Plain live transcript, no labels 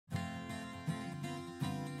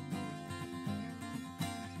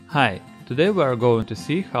Hi, today we are going to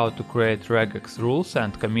see how to create regex rules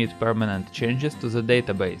and commit permanent changes to the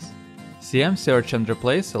database. CM Search and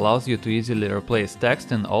Replace allows you to easily replace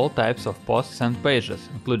text in all types of posts and pages,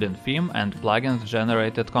 including theme and plugins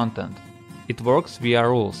generated content. It works via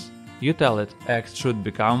rules. You tell it X should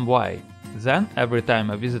become Y. Then, every time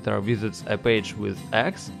a visitor visits a page with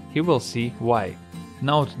X, he will see Y.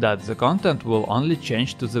 Note that the content will only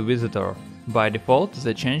change to the visitor. By default,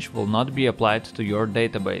 the change will not be applied to your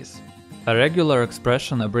database. A regular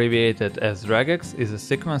expression abbreviated as regex is a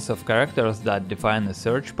sequence of characters that define a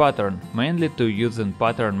search pattern, mainly to use in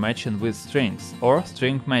pattern matching with strings or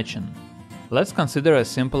string matching. Let's consider a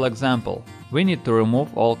simple example. We need to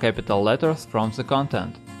remove all capital letters from the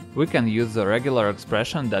content. We can use the regular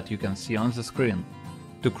expression that you can see on the screen.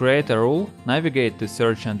 To create a rule, navigate to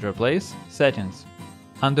Search and Replace, Settings.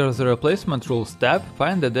 Under the Replacement Rules tab,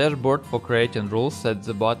 find the dashboard for creating rules at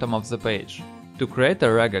the bottom of the page. To create a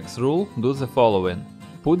regex rule, do the following.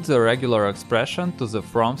 Put the regular expression to the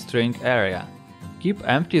From string area. Keep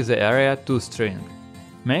empty the area toString.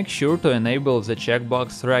 Make sure to enable the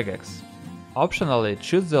checkbox regex. Optionally,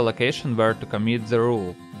 choose the location where to commit the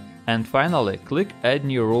rule. And finally, click Add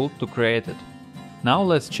New Rule to create it. Now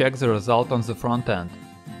let's check the result on the front end.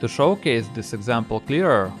 To showcase this example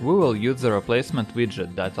clearer, we will use the replacement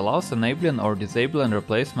widget that allows enabling or disabling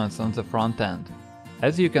replacements on the front end.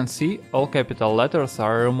 As you can see, all capital letters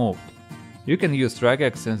are removed. You can use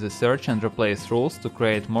regex in the Search and Replace rules to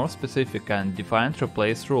create more specific and defined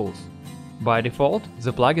replace rules. By default,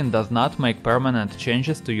 the plugin does not make permanent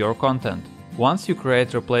changes to your content. Once you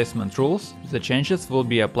create replacement rules, the changes will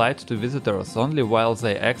be applied to visitors only while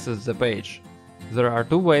they access the page. There are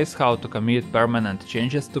two ways how to commit permanent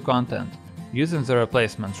changes to content: using the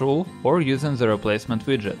replacement rule or using the replacement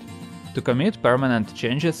widget. To commit permanent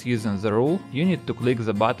changes using the rule, you need to click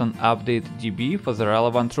the button Update DB for the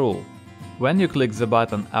relevant rule. When you click the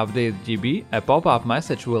button Update DB, a pop-up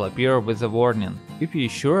message will appear with a warning. If you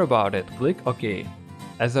are sure about it, click OK.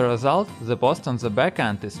 As a result, the post on the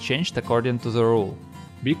backend is changed according to the rule.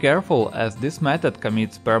 Be careful, as this method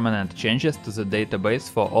commits permanent changes to the database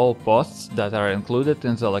for all posts that are included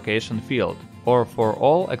in the location field, or for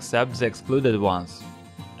all except the excluded ones.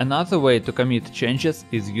 Another way to commit changes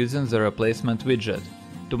is using the replacement widget.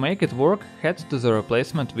 To make it work, head to the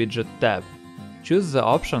Replacement Widget tab. Choose the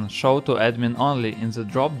option Show to Admin Only in the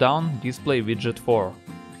drop-down Display Widget 4.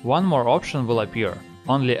 One more option will appear.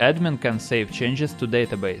 Only admin can save changes to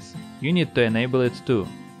database. You need to enable it too.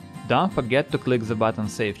 Don't forget to click the button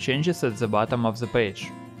Save Changes at the bottom of the page.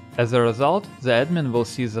 As a result, the admin will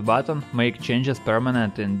see the button Make Changes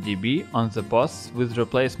Permanent in DB on the posts with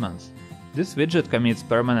replacements. This widget commits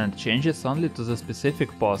permanent changes only to the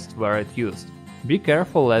specific post where it used. Be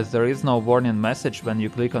careful, as there is no warning message when you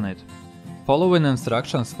click on it. Following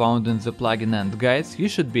instructions found in the plugin and guides, you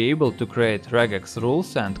should be able to create regex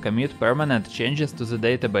rules and commit permanent changes to the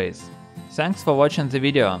database. Thanks for watching the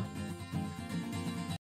video.